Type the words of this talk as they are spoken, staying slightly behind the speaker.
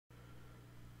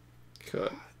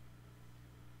cut.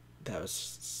 That was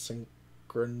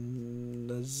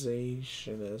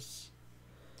synchronizationist.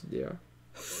 Yeah.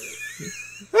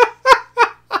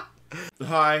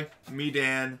 Hi, me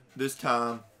Dan. This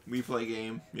Tom. We play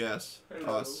game. Yes,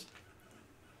 Hello. us.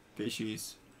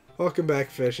 Fishies. Welcome back,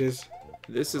 fishes.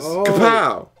 This is Oh.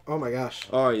 Kapow! Oh my gosh.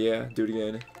 Oh yeah, do it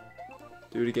again.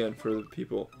 Do it again for the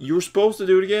people. You were supposed to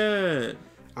do it again.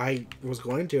 I was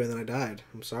going to, and then I died.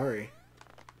 I'm sorry.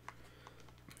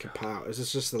 Kapow. Is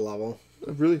this just the level?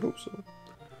 I really hope so.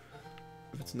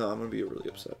 If it's not, I'm gonna be a really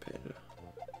upset panda.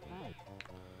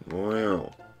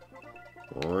 Wow.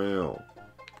 Wow.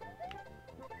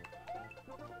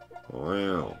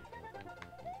 Wow.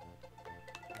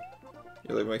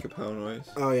 You like my Kapow noise?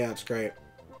 Oh yeah, it's great.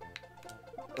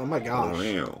 Oh my gosh.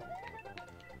 Wow.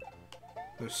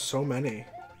 There's so many.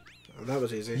 Oh, that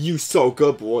was easy. You so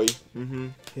good, boy. Mm-hmm.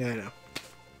 Yeah, I know.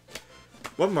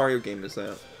 What Mario game is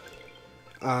that?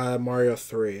 Mario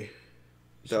 3.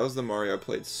 That was the Mario I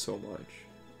played so much.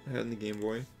 I had in the Game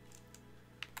Boy.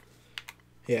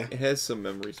 Yeah. It has some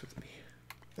memories with me.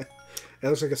 It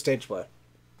looks like a stage play.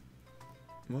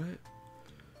 What?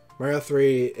 Mario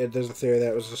 3, there's a theory that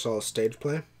it was just all a stage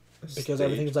play. Because Stage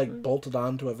everything's like play? bolted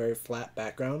onto a very flat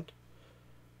background.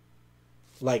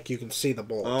 Like you can see the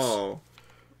bolts. Oh.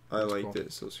 I That's liked cool.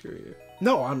 it, so screw you.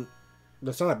 No,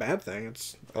 that's not a bad thing.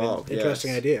 It's an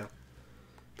interesting yes. idea.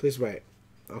 Please wait.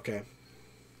 Okay.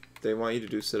 They want you to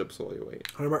do sit-ups while you wait.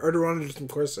 Or do you want to do some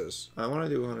courses? I want to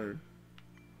do 100.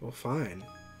 Well, fine.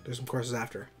 Do some courses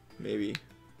after. Maybe.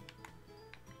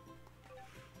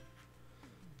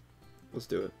 Let's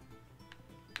do it.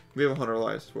 We have 100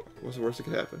 lives. What's the worst that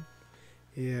could happen?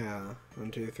 Yeah.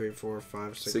 1, 2, 3, 4,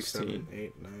 5, 6, 16. 7,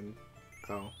 8, 9.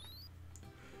 Oh.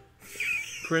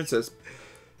 Princess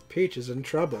Peach is in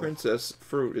trouble.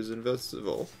 Fruit is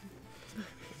invisible.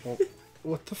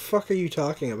 What the fuck are you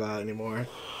talking about anymore?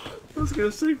 I was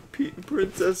gonna say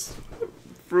Princess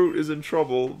Fruit is in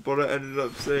trouble, but I ended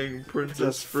up saying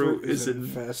Princess Fruit is in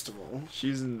festival.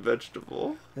 She's in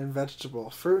vegetable. And vegetable.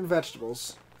 Fruit and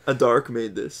vegetables. A dark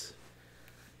made this.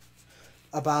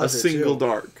 A Bowser A single 2.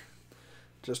 dark.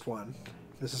 Just one.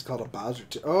 This is called a Bowser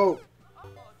 2. Oh!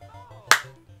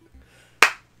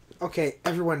 Okay,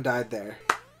 everyone died there.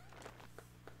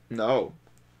 No.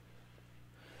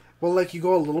 Well, like, you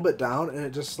go a little bit down, and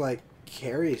it just, like,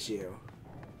 carries you.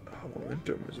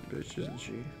 Momentum is a bitch, isn't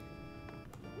she?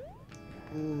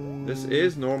 Mm. This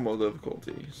is normal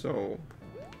difficulty, so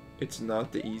it's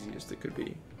not the easiest it could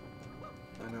be.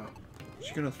 I know.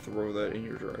 She's gonna throw that in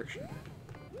your direction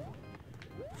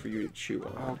for you to chew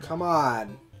on. Oh, come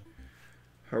on.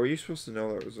 How are you supposed to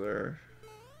know that was there?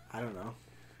 I don't know.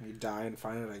 You die and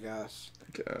find it, I guess.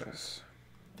 I guess.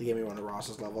 They gave me one of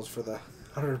Ross's levels for the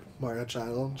 100 Mario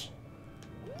Challenge.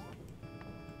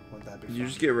 Wouldn't that be fun? You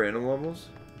just get random levels?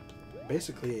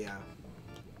 Basically, yeah.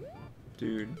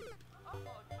 Dude.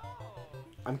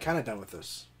 I'm kind of done with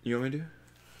this. You want me to?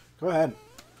 Go ahead.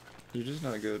 You're just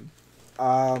not good.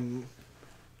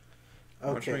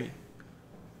 Okay. Me.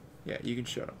 Yeah, you can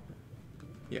shut up.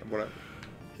 Yeah, whatever.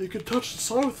 You can touch the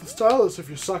side with the stylus if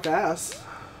you suck ass.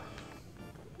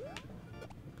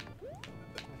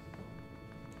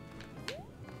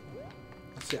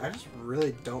 See, I just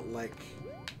really don't like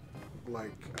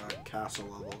castle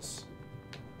levels.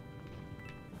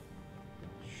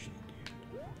 Shit,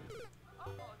 dude. I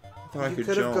thought I You could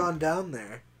could have jump. gone down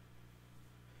there.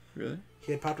 Really?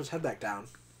 He had popped his head back down.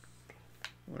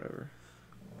 Whatever.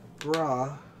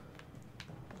 Bruh.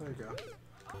 There you go.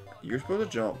 You're supposed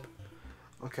to jump.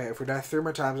 Okay, if we die 3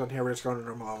 more times on here, we're just going to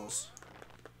normal levels.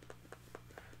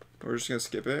 We're just gonna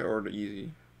skip it, or the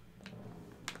easy?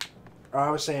 I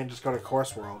was saying just go to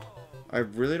Course World. I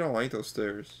really don't like those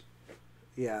stairs.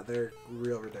 Yeah, they're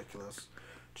real ridiculous.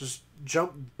 Just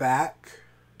jump back.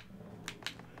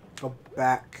 Go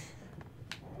back.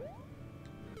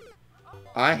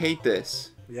 I hate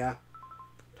this. Yeah.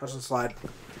 Touch and slide.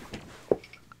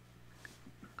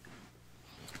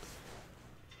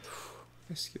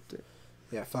 I skipped it.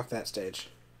 Yeah, fuck that stage.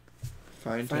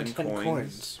 Find 10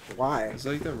 coins. Why? It's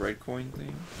like the red coin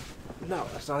thing. No,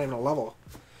 that's not even a level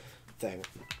thing.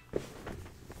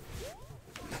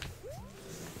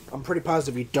 I'm pretty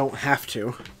positive you don't have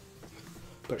to.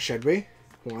 But should we?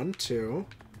 1, 2.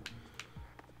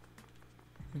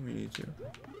 We need to.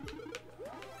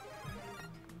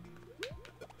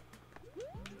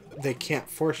 They can't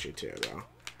force you to, though.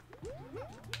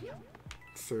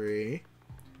 3.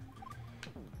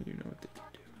 You know what they can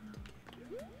do.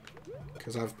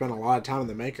 Because I've spent a lot of time in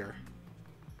the maker.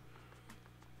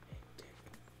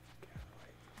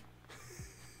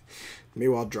 Me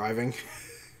while driving.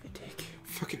 Hey, Dick.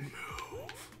 Fucking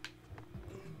move.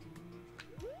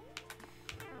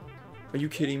 Are you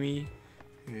kidding me?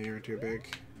 Yeah, you're too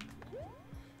big.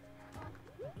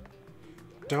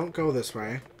 Don't go this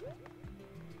way.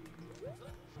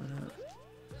 Why not?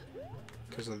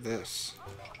 Because of this.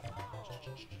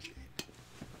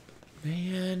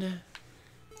 Man.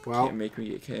 Well, Can't make me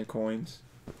get can coins.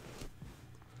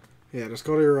 yeah, just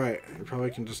go to your right. You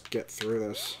probably can just get through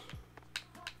this.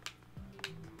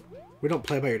 We don't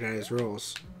play by your daddy's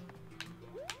rules.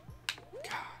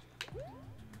 God.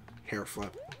 Hair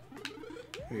flip.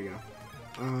 There you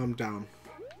go. Down.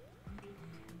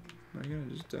 Am I gonna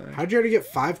just die? How'd you already get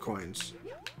 5 coins?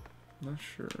 I'm not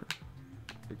sure.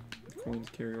 The coins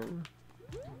carry over.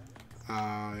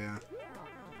 Oh, yeah.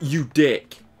 You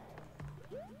dick!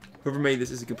 Whoever made this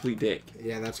is a complete dick.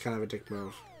 Yeah, that's kind of a dick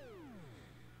move.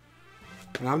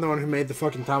 And I'm the one who made the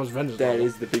fucking Thomas Vengeance That level.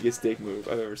 is the biggest dick move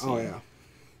I've ever seen. Oh, yeah.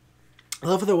 I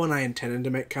love the one I intended to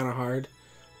make kind of hard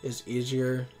is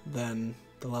easier than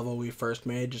the level we first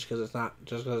made, just because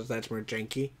that's more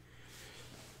janky.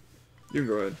 You can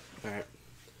go ahead. Alright.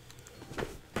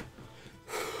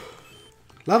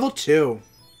 Level 2.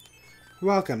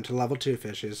 Welcome to level 2,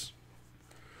 fishes.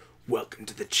 Welcome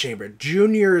to the chamber.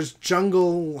 Junior's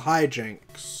jungle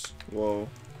hijinks. Whoa.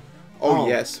 Oh. Oh,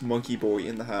 yes, Monkey Boy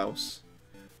in the house.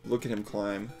 Look at him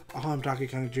climb. Oh, I'm Donkey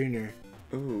Kong Jr.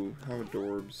 Ooh, how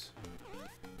adorbs.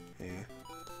 Yeah.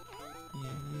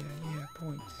 Yeah,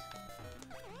 points.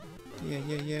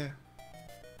 Yeah.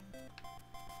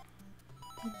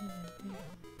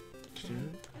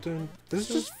 This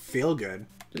just feel good.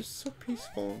 Just so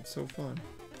peaceful and so fun.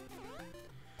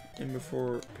 And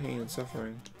before pain and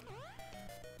suffering.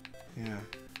 Yeah.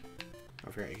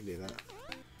 I forgot you can do that.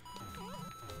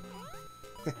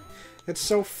 It's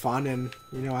so fun, and,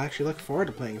 I actually look forward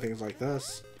to playing things like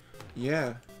this.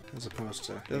 Yeah. As opposed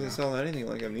to, Doesn't sound anything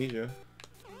like Amnesia.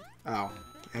 Oh.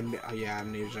 Yeah,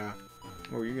 Amnesia.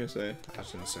 What were you gonna say? I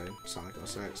was gonna say Sonic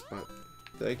 06, but...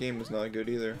 That game was not good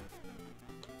either.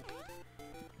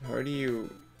 How do you...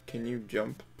 Can you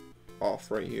jump off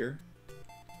right here?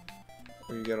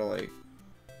 Or you gotta like...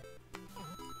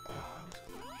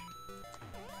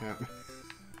 Yeah.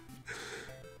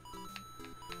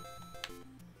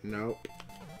 Nope.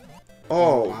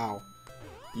 Oh! Wow.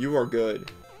 You are good.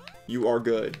 You are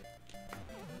good.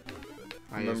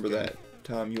 I Remember is good. that.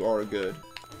 Tom, you are good.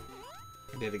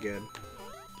 I did it good.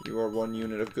 You are one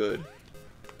unit of good.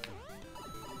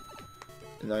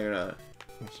 And now you're not.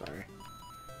 I'm sorry.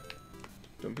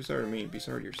 Don't be sorry to me, be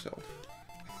sorry to yourself.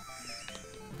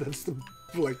 That's the,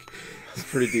 like... It's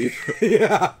pretty deep.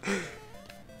 Yeah.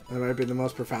 That might be the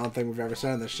most profound thing we've ever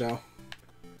said on this show.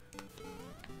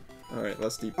 Alright,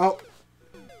 let's deep. Oh!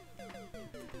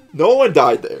 No one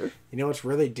died there! You know what's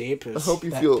really deep is I hope you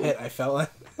that feel- pit I fell in.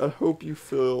 I hope you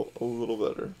feel a little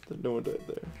better that no one died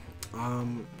there.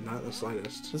 Not the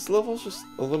slightest. This level's just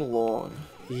a little long.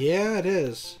 Yeah, it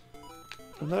is.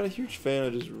 I'm not a huge fan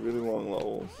of just really long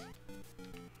levels.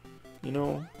 You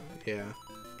know? Yeah.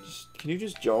 Can you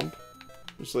just jump?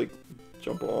 Just like,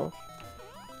 jump off?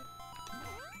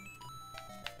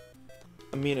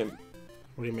 I mean,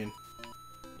 What do you mean?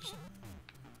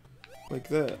 like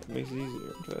that. It makes it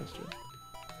easier and faster.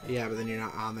 Yeah, but then you're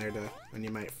not on there and you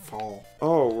might fall.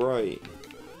 Oh, right.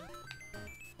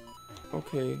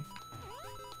 Okay.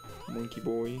 Monkey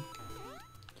Boy.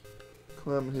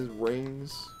 Climb his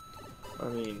rings. I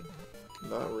mean,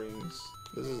 not rings.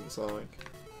 This isn't Sonic.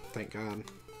 Thank God.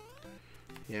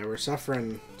 Yeah, we're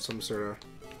suffering some sort of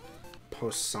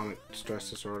post-Sonic stress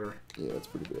disorder. Yeah, it's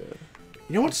pretty bad.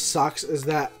 You know what sucks is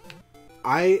that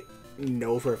I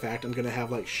know for a fact I'm gonna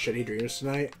have like shitty dreams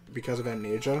tonight because of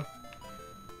Amnesia.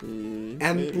 And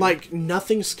Maybe. like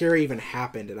nothing scary even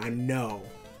happened, and I know.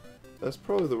 That's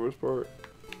probably the worst part.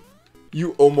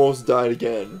 You almost died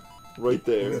again. Right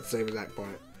there. At the same exact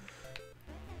point.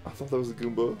 I thought that was a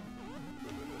Goomba.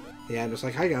 Yeah, I'm just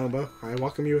like, hi Gamba. I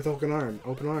welcome you with open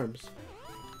arms.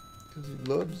 Because he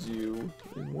loves you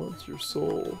and wants your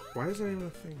soul. Why is that even a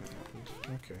thing that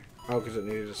happened? Okay. Oh, because it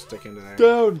needed to stick into there.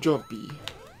 Down, Jumpy.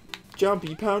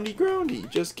 Jumpy, poundy, groundy.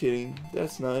 Just kidding.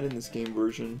 That's not in this game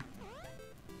version.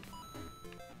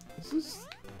 This is...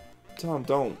 Tom,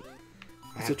 don't.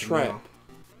 I It's have a to trap. know.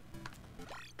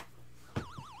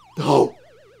 No!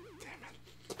 Damn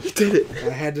it. He did it. I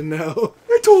had to know.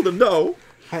 I told him no.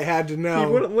 I had to He know.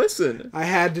 wouldn't listen. I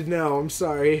had to know. I'm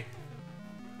sorry.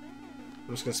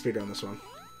 I'm just gonna speedrun this one.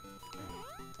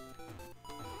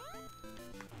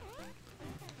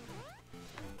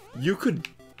 You could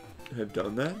have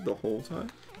done that the whole time?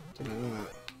 Did I know that?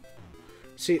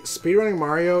 See, speedrunning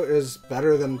Mario is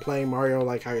better than playing Mario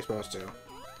like how you're supposed to.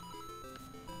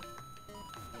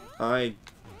 I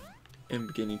am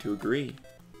beginning to agree.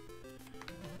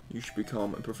 You should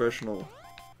become a professional.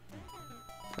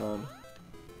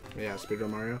 Yeah, Speedrun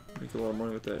Mario. Make a lot of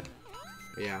money with that.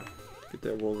 Yeah. Get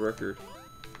that world record.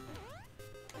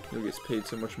 You'll get paid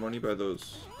so much money by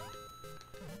those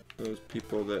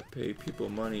people that pay people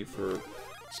money for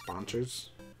Sponsors.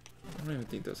 I don't even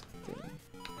think that's a thing.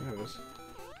 Yeah, it is.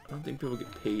 I don't think people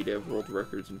get paid to have world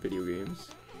records in video games.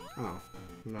 Oh,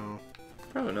 no.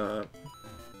 Probably not.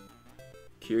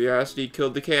 Curiosity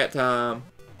killed the cat, Tom.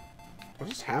 What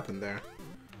just happened there?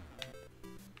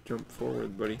 Jump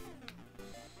forward, buddy.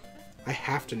 I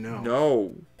have to know.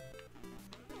 No.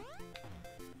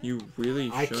 You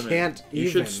really shouldn't. I can't You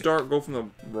even. should go from the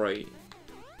right.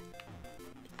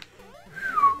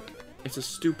 It's a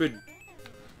stupid...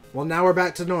 Well, now we're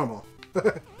back to normal.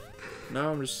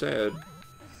 Now I'm just sad.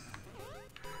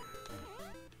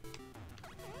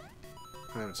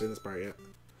 I haven't seen this part yet.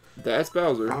 That's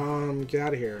Bowser. Get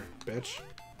out of here, bitch.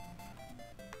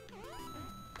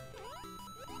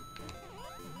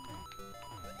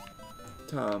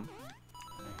 Tom.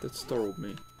 That startled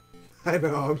me. I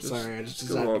know, I'm sorry. I just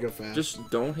decided to go fast. Just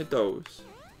don't hit those.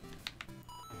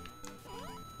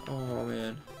 Oh,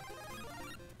 man.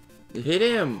 You hit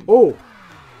him! Oh!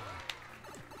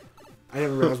 I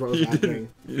didn't realize what was happening.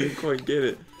 You didn't quite get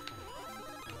it.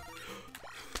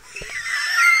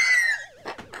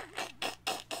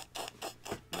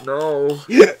 No.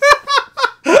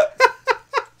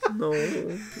 No.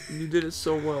 You did it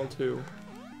so well, too.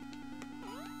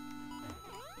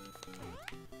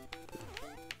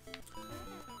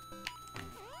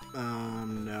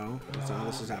 No. That's not how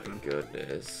this is happening.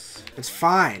 Goodness. It's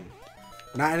fine.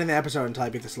 We're not ending the episode until I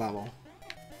beat this level.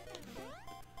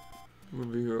 I'm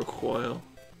gonna be here a while.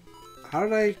 How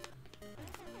did I... I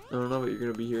don't know, but you're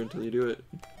gonna be here until you do it.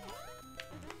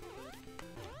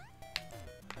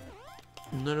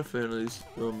 I'm not a fan of these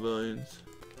vines.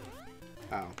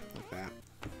 Oh, like that.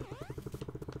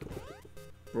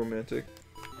 Romantic.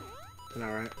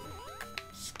 Alright.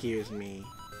 Excuse me.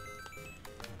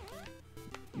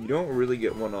 You don't really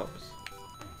get one-ups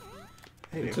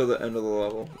until the end of the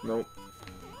level. Nope.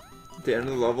 At the end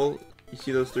of the level, you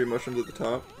see those 3 mushrooms at the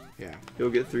top? Yeah. You'll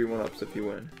get 3 one-ups if you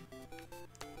win.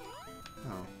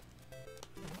 Oh.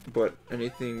 But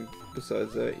anything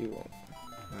besides that, you won't.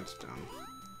 That's dumb.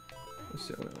 That's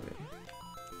the only way.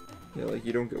 Yeah, like,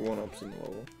 you don't get one-ups in the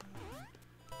level.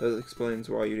 That explains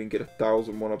why you didn't get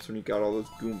 1,000 one-ups when you got all those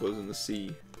Goombas in the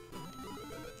sea.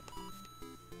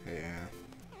 Yeah.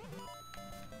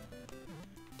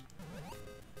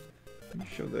 You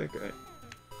showed that guy.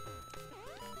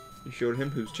 You showed him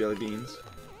who's jelly beans.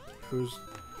 Who's...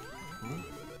 What?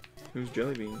 Who's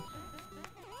jelly beans?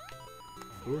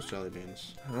 Who's jelly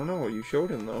beans? I don't know. You showed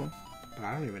him, though. But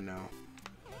I don't even know.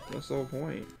 That's the whole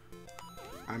point.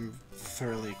 I'm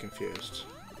thoroughly confused.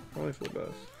 Probably for the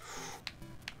best.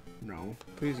 No.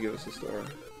 Please give us a star.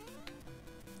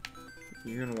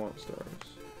 You're gonna want stars.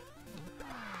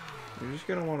 You're just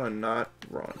gonna want to not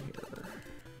run here.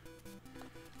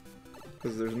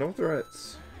 Because there's no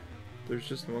threats. There's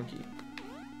just the monkey.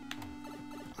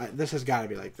 This has got to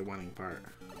be like the winning part.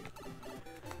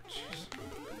 Jeez.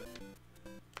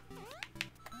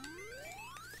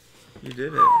 You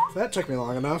did it. That took me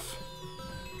long enough.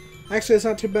 Actually, it's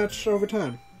not too much over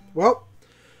time. Well,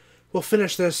 we'll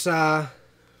finish this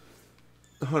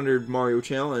 100 Mario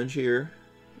challenge here.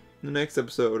 In the next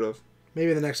episode of...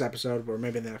 Maybe the next episode, or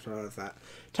maybe the next one of that.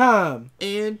 Tom!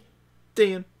 And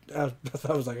Dan. I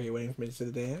thought it was like, are you waiting for me to say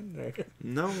the Dan? Or...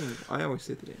 No, I always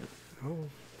say the Dan. Oh,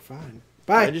 fine.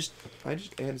 Bye! I just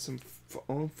added some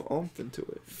f-umph into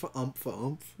it.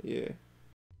 F-umph. Yeah.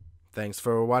 Thanks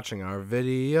for watching our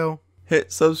video.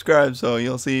 Hit subscribe so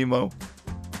you'll see more.